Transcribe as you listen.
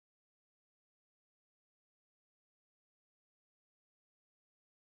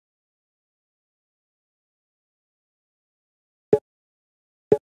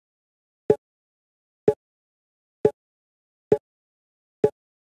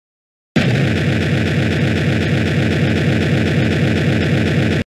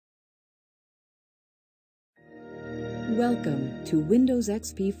Welcome to Windows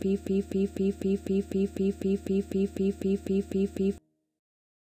XP.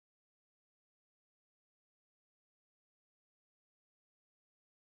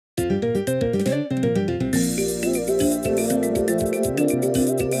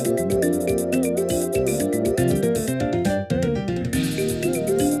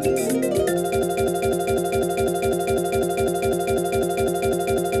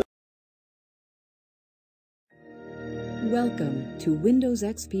 Welcome to Windows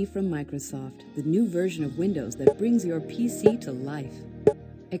XP from Microsoft, the new version of Windows that brings your PC to life.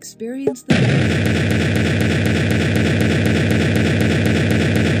 Experience the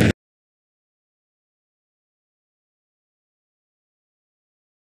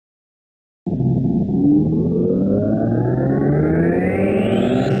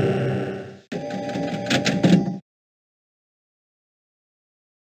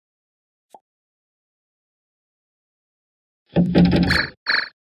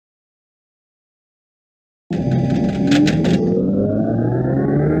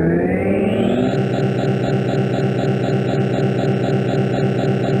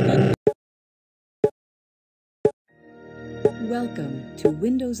Welcome to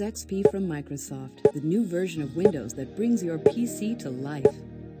Windows XP from Microsoft, the new version of Windows that brings your PC to life.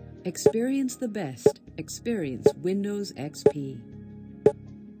 Experience the best. Experience Windows XP.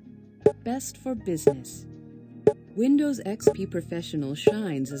 Best for business. Windows XP Professional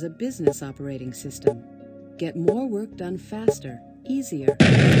shines as a business operating system. Get more work done faster, easier.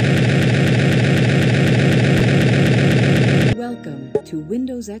 Welcome to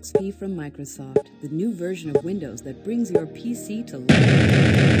Windows XP from Microsoft, the new version of Windows that brings your PC to life.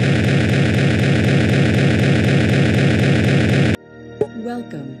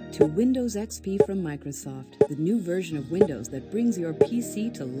 Welcome to Windows XP from Microsoft, the new version of Windows that brings your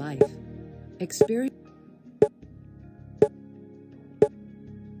PC to life. Experience.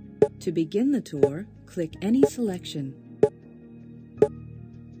 To begin the tour, click any selection.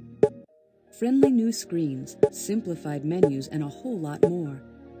 Friendly new screens, simplified menus, and a whole lot more.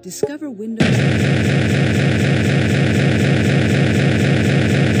 Discover Windows.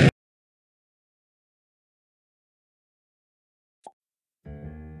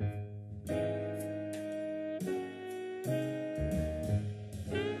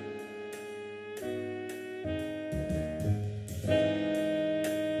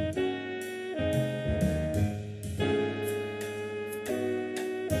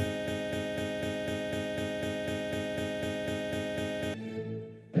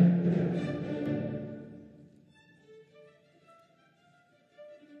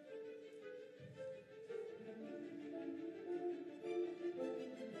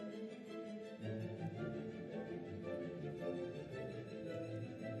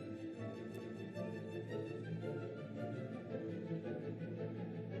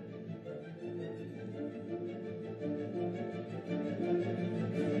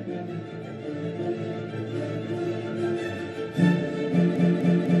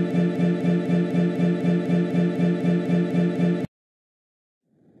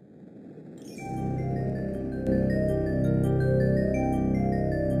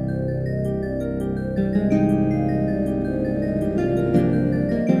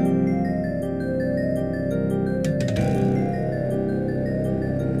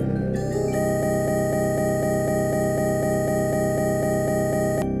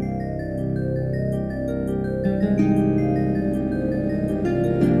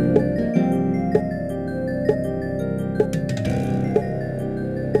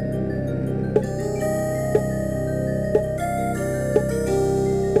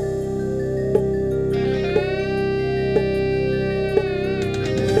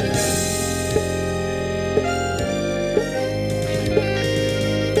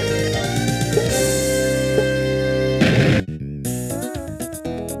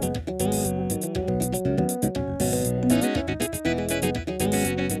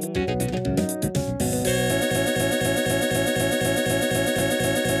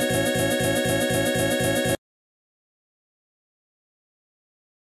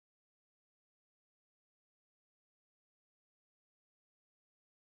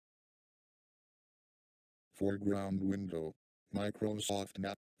 Foreground window. Microsoft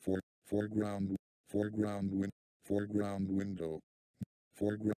Nav. Foreground window.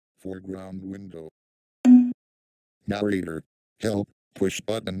 Foreground window. Narrator. Help. Push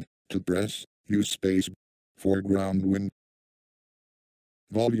button to press. Use space. Foreground window.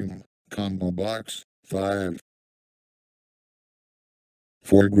 Volume. Combo box 5.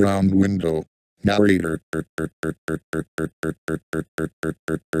 Foreground window. Narrator.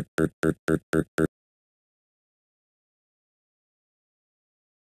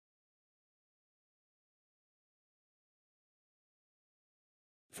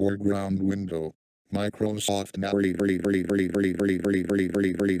 Foreground window. Microsoft Now.